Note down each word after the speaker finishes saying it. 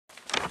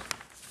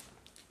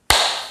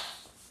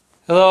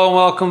Hello and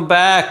welcome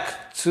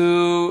back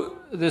to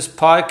this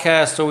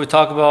podcast where we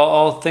talk about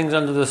all things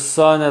under the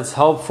sun that's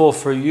helpful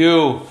for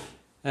you,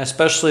 and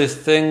especially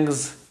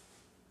things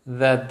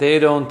that they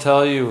don't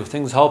tell you,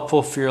 things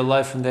helpful for your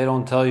life and they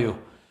don't tell you.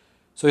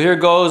 So here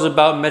goes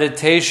about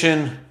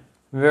meditation,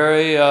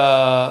 very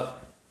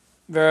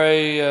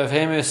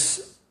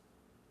famous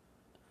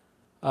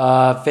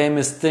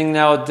thing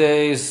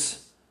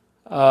nowadays,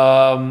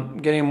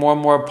 getting more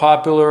and more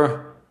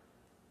popular.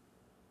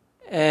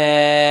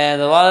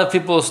 And a lot of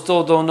people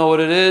still don't know what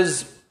it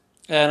is,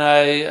 and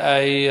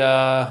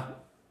I'm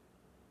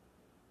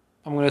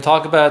going to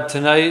talk about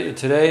it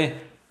today.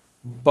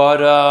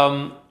 But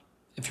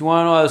if you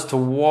want to know as to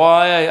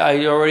why,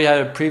 I already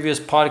had a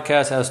previous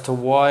podcast as to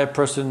why a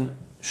person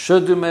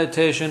should do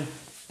meditation,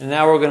 and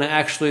now we're going to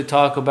actually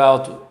talk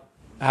about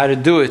how to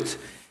do it.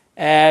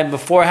 And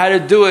before how to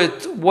do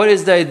it, what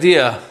is the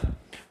idea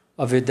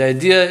of it? The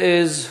idea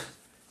is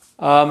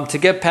to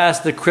get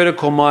past the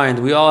critical mind.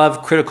 We all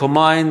have critical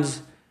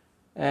minds,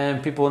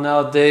 and people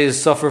nowadays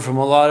suffer from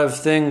a lot of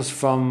things,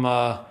 from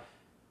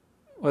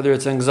whether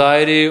it's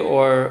anxiety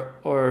or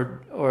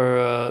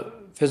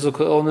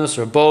physical illness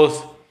or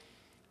both.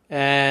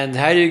 And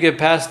how do you get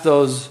past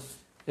those?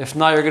 If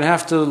not, you're going to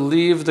have to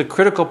leave the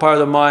critical part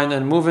of the mind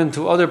and move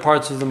into other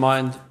parts of the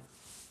mind.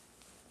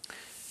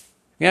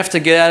 You have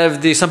to get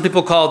out of some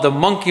people call it the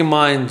monkey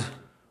mind,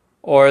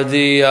 or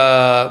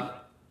the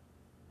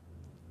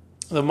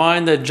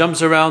mind that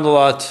jumps around a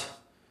lot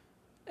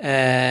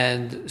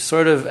and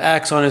sort of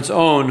acts on its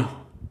own.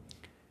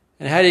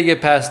 And how do you get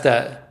past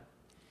that?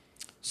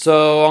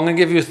 So I'm going to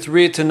give you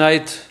 3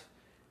 tonight,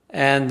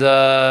 and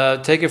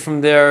take it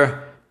from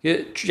there.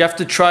 You have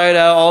to try it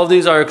out. All of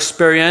these are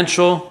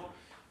experiential.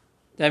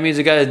 That means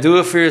you got to do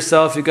it for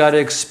yourself. You got to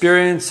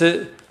experience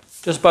it.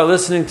 Just by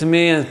listening to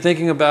me and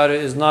thinking about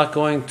it is not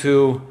going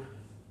to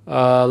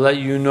let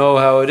you know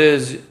how it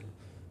is.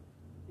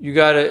 You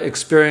got to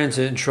experience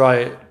it and try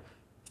it.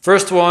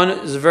 First one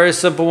is a very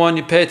simple one.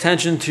 You pay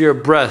attention to your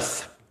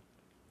breath.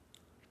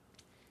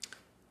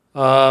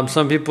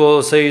 Some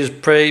people say you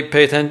just pay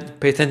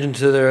attention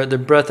to their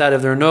breath out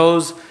of their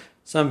nose.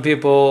 Some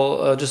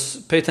people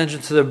just pay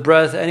attention to the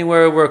breath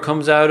anywhere where it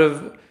comes out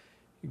of.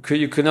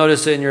 You could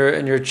notice it in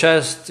your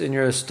chest, in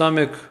your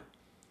stomach,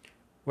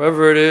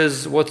 wherever it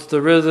is. What's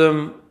the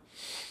rhythm?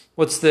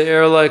 What's the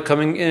air like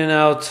coming in and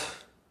out?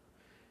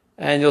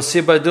 And you'll see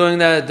by doing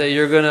that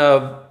you're going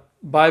to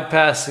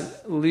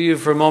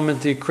leave for a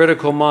moment the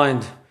critical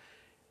mind.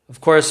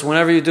 Of course,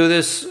 whenever you do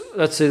this,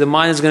 let's say the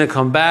mind is going to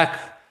come back,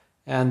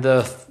 and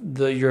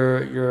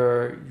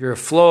your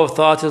flow of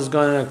thoughts is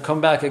going to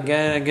come back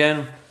again and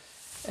again.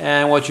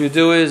 And what you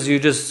do is you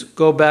just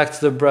go back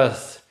to the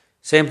breath.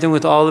 Same thing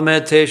with all the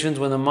meditations.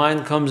 When the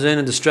mind comes in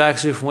and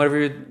distracts you from whatever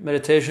your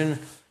meditation,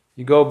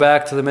 you go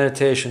back to the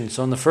meditation.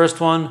 So in the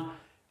first one,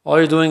 all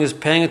you're doing is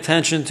paying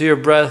attention to your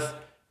breath,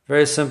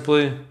 very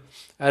simply,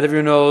 out of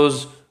your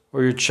nose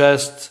or your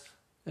chest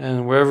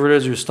and wherever it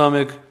is, your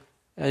stomach,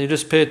 and you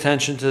just pay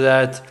attention to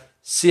that.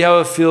 See how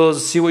it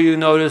feels, see what you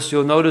notice.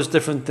 You'll notice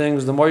different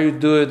things. The more you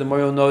do it, the more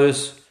you'll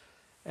notice,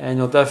 and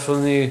you'll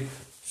definitely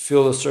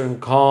feel a certain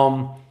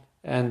calm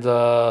and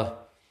so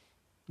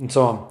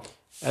on,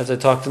 as I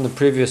talked in the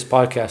previous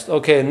podcast.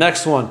 Okay,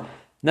 next one,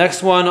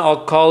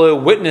 I'll call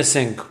it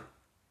witnessing,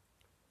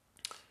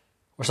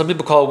 or some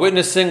people call it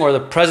witnessing or the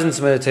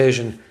presence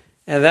meditation.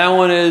 And that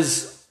one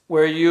is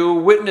where you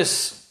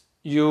witness.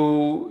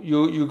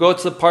 You go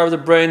to the part of the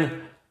brain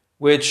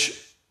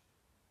which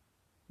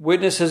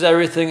witnesses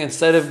everything,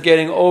 instead of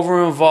getting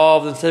over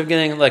involved, instead of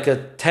getting like a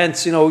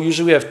tense,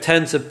 usually we have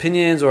tense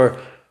opinions or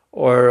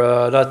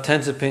not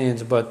tense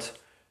opinions, but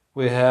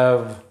we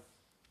have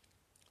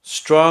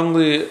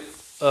strongly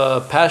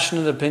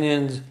passionate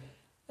opinions,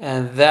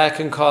 and that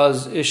can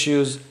cause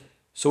issues.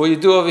 So what you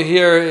do over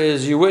here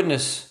is you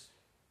witness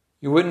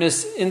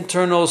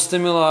internal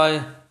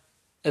stimuli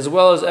as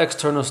well as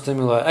external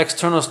stimuli.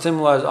 External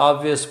stimuli is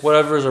obvious,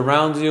 whatever is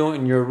around you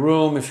in your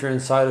room, if you're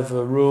inside of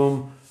a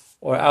room,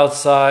 or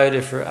outside,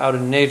 if you're out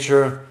in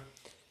nature.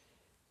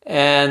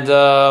 And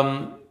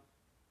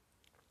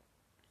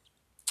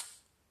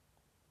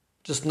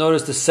just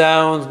notice the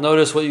sounds,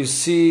 notice what you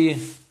see,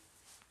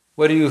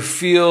 what do you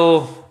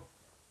feel,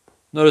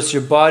 notice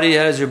your body.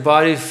 How does your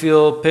body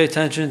feel? Pay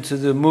attention to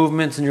the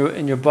movements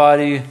in your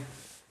body,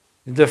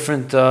 the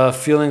different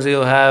feelings that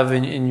you'll have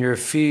in your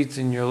feet,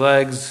 in your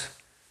legs,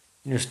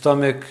 in your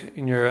stomach,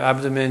 in your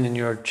abdomen, in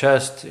your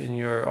chest, in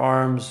your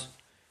arms.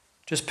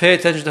 Just pay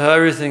attention to how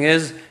everything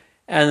is.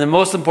 And the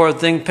most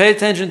important thing, pay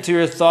attention to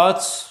your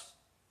thoughts.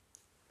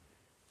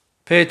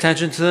 Pay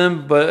attention to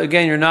them, but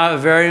again, you're not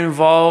very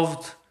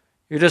involved.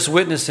 You're just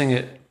witnessing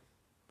it.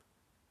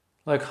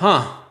 Like,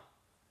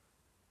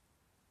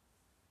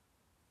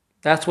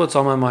 that's what's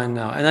on my mind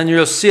now. And then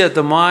you'll see that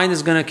the mind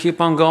is going to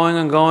keep on going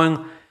and going,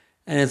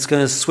 and it's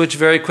going to switch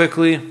very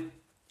quickly.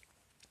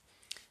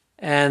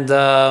 And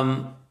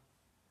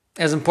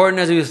as important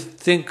as you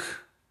think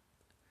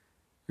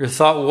your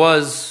thought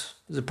was,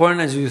 as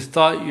important as you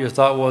thought your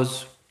thought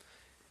was,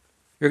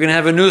 you're going to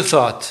have a new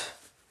thought.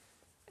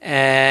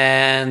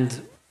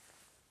 and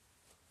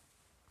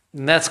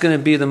that's going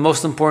to be the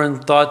most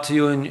important thought to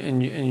you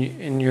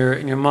in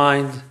your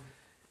mind.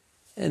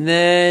 And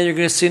then you're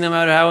going to see, no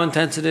matter how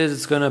intense it is,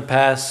 it's going to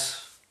pass.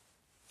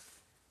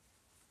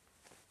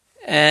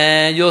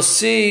 And you'll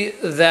see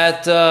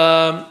that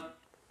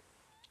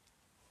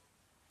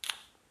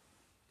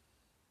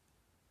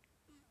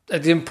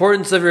that the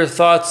importance of your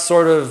thoughts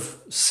sort of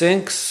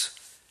sinks,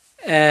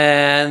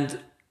 and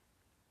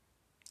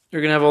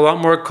you're going to have a lot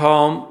more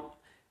calm,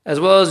 as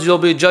well as you'll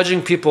be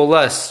judging people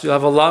less. You'll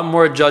have a lot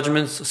more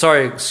judgments. A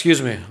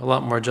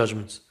lot more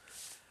judgments.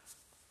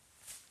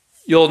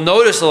 You'll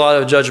notice a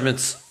lot of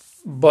judgments,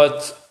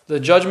 but the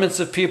judgments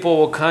of people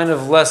will kind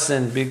of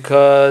lessen,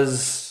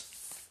 because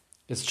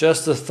it's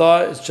just a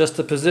thought, it's just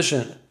a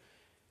position.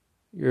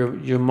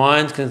 Your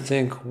mind can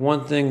think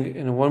one thing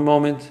in one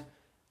moment,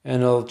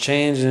 and it'll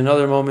change in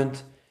another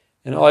moment,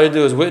 and all you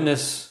do is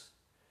witness.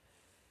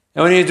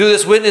 And when you do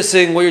this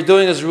witnessing, what you're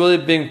doing is really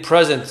being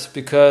present,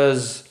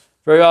 because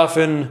very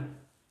often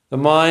the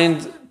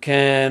mind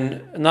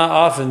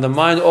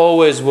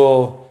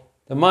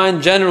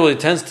generally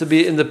tends to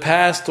be in the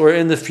past or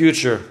in the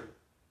future.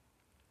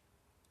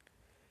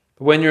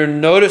 But when you're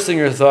noticing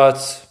your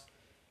thoughts,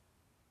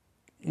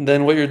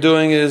 then what you're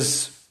doing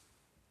is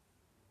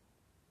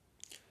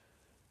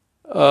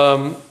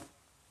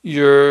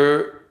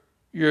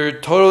you're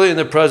totally in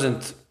the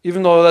present.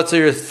 Even though, let's say,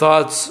 your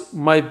thoughts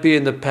might be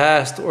in the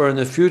past or in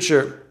the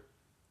future,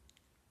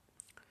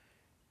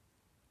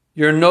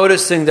 you're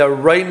noticing that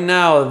right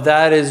now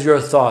that is your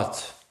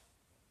thought.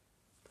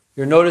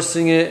 You're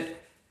noticing it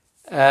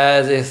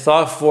as a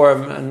thought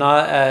form, and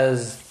not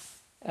as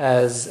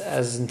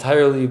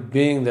entirely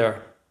being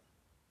there.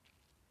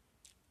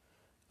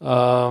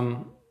 I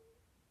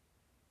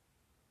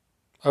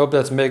hope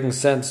that's making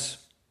sense.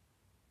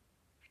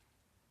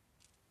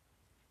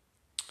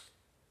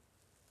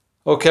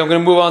 Okay, I'm going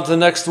to move on to the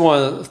next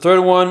one. The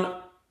third one,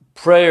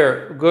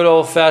 prayer. Good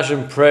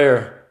old-fashioned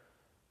prayer.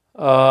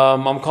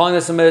 I'm calling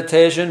this a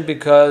meditation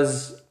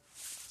because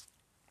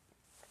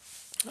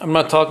I'm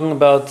not talking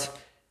about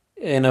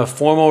in a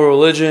formal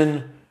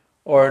religion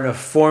or in a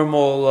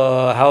formal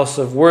house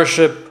of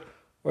worship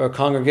or a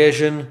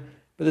congregation,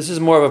 but this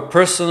is more of a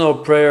personal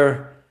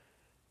prayer,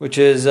 which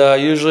is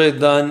usually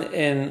done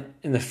in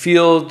the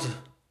field,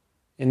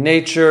 in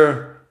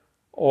nature,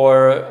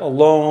 or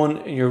alone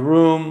in your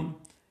room.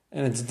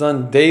 And it's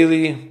done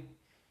daily.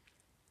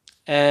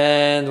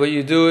 And what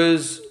you do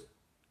is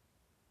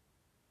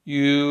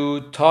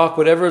you talk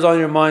whatever is on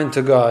your mind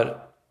to God.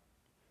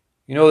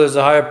 You know there's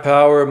a higher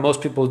power.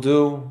 Most people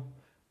do,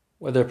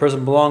 whether a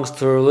person belongs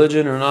to a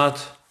religion or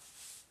not.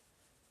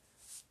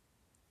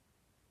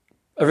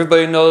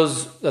 Everybody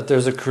knows that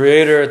there's a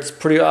creator. It's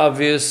pretty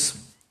obvious.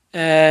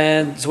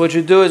 And so what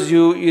you do is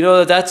you know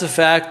that that's a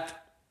fact.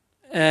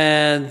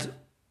 And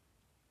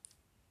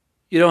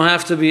you don't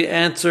have to be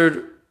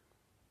answered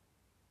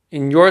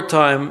in your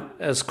time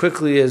as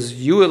quickly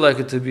as you would like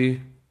it to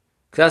be.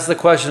 Because that's the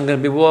question going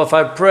to be, well, if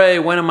I pray,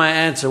 when am I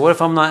answered? What if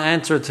I'm not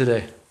answered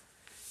today?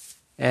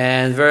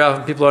 And very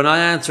often people are not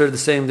answered the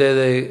same day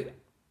they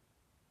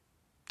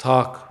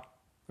talk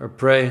or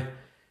pray.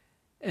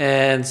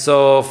 And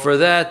so for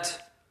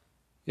that,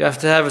 you have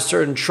to have a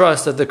certain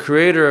trust that the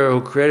Creator who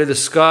created the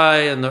sky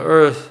and the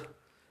earth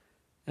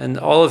and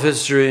all of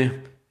history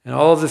and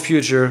all of the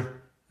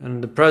future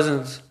and the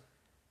present,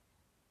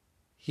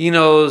 He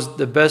knows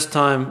the best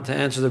time to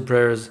answer the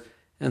prayers.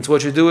 And so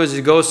what you do is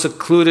you go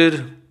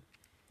secluded,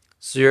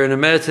 so you're in a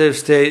meditative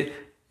state,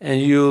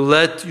 and you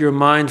let your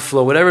mind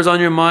flow. Whatever's on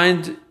your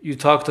mind, you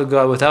talk to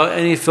God without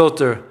any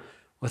filter,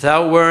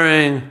 without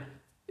worrying,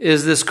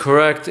 is this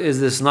correct, is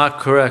this not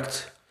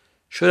correct?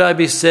 Should I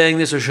be saying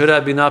this or should I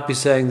not be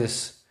saying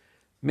this?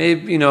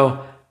 Maybe,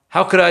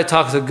 how could I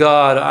talk to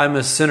God? I'm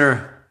a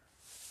sinner.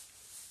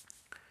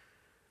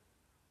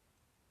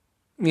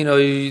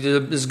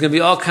 There's going to be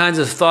all kinds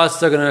of thoughts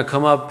that are going to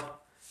come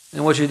up.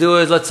 And what you do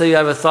is, let's say you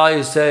have a thought,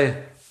 you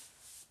say,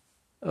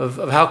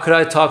 of how could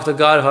I talk to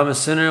God if I'm a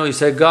sinner? You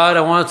say, God,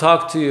 I want to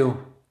talk to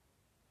you.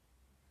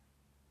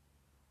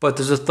 But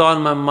there's a thought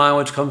in my mind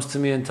which comes to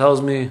me and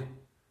tells me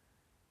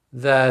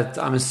that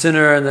I'm a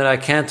sinner and that I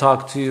can't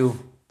talk to you.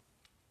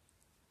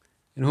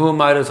 And who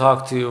am I to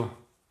talk to you?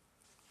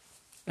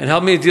 And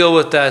help me deal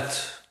with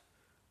that.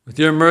 With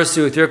your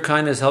mercy, with your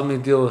kindness, help me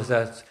deal with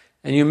that.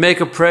 And you make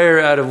a prayer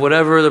out of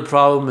whatever the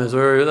problem is.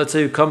 Or let's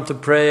say you come to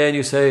pray and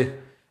you say,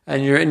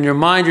 and you're in your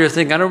mind you're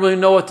thinking, I don't really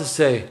know what to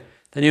say.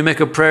 Then you make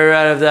a prayer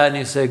out of that and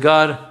you say,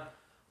 God,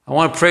 I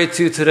want to pray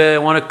to you today. I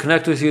want to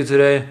connect with you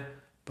today.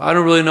 But I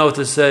don't really know what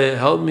to say.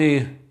 Help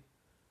me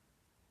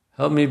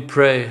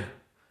pray.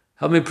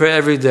 Help me pray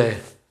every day.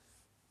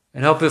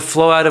 And help it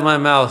flow out of my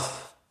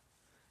mouth.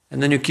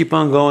 And then you keep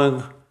on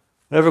going.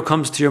 Whatever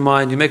comes to your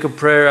mind, you make a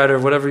prayer out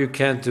of whatever you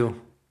can't do.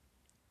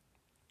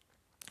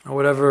 Or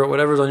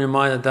whatever's on your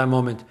mind at that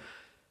moment.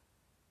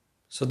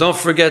 So don't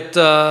forget,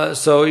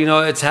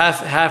 it's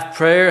half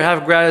prayer,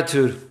 half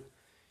gratitude.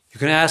 You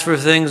can ask for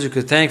things, you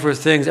can thank for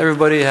things.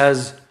 Everybody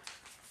has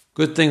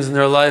good things in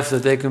their life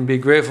that they can be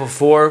grateful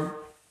for.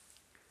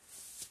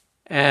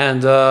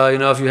 And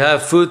if you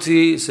have food to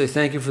eat, say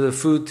thank you for the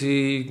food to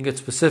eat. You can get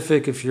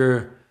specific. If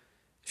you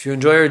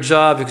enjoy your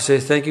job, you can say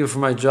thank you for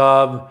my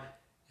job.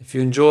 If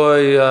you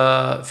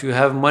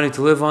have money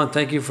to live on,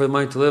 thank you for the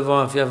money to live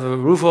on. If you have a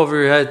roof over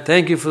your head,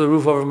 thank you for the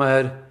roof over my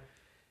head.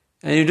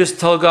 And you just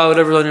tell God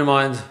whatever's on your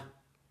mind.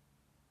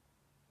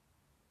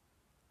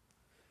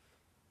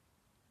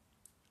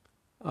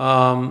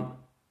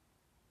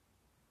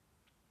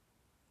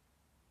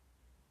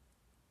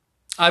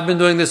 I've been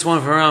doing this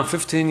one for around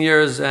 15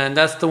 years, and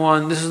this is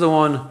the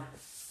one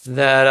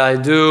that I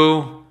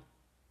do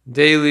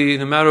daily,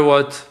 no matter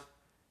what.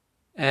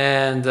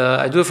 And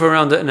I do it for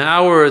around an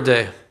hour a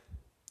day.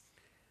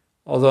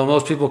 Although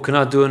most people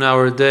cannot do an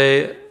hour a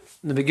day.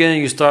 In the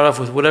beginning, you start off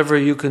with whatever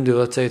you can do.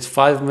 Let's say it's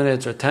 5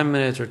 minutes or 10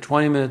 minutes or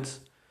 20 minutes.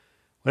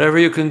 Whatever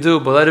you can do,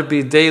 but let it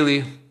be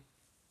daily.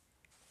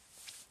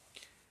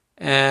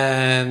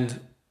 And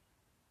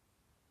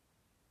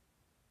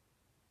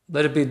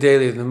let it be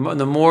daily.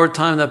 The more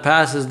time that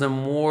passes, the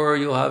more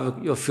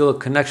you'll feel a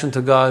connection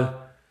to God.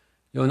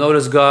 You'll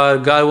notice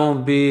God. God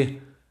won't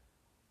be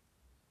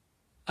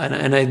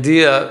an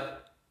idea.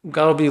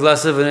 God will be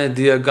less of an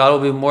idea. God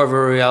will be more of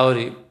a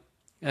reality.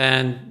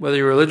 And whether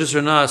you're religious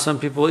or not, some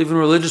people, even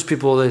religious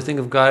people, they think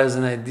of God as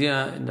an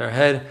idea in their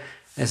head.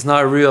 And it's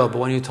not real. But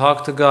when you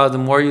talk to God, the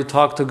more you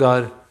talk to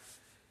God,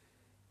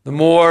 the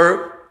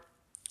more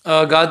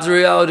God's a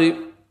reality.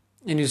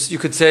 And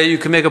you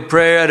can make a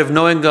prayer out of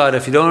knowing God.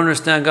 If you don't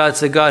understand God,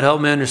 say, God,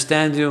 help me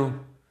understand you.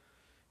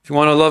 If you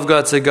want to love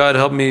God, say, God,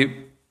 help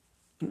me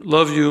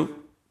love you.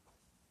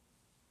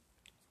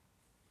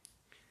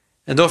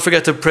 And don't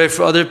forget to pray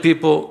for other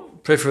people.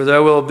 Pray for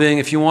their well-being.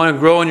 If you want to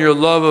grow in your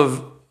love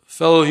of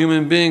fellow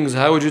human beings,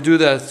 how would you do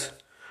that?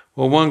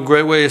 Well, one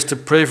great way is to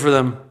pray for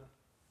them.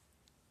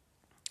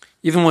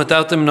 Even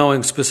without them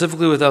knowing,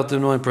 specifically without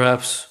them knowing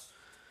perhaps.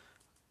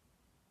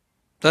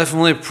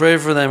 Definitely pray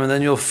for them, and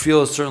then you'll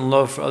feel a certain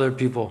love for other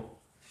people.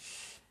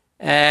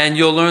 And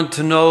you'll learn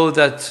to know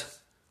that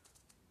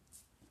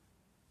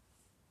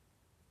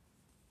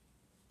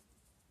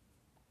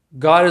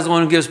God is the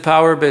one who gives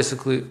power,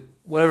 basically.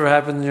 Whatever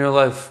happens in your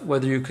life,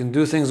 whether you can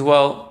do things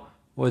well,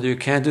 whether you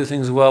can't do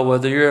things well,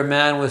 whether you're a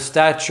man with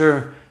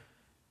stature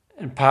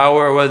and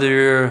power, or whether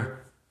you're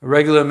a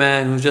regular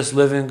man who's just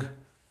living,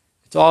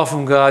 it's all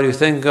from God. You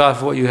thank God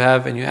for what you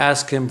have, and you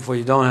ask Him for what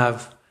you don't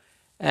have.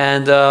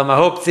 And I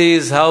hope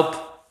these help,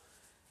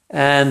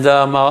 and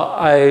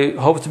I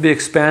hope to be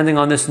expanding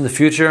on this in the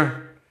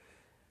future.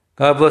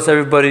 God bless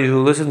everybody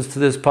who listens to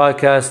this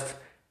podcast,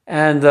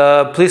 and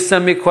please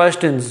send me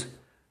questions.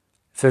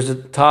 If there's a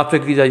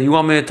topic that you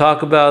want me to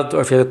talk about,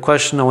 or if you have a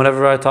question on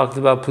whatever I talked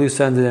about, please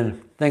send it in.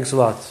 Thanks a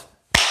lot.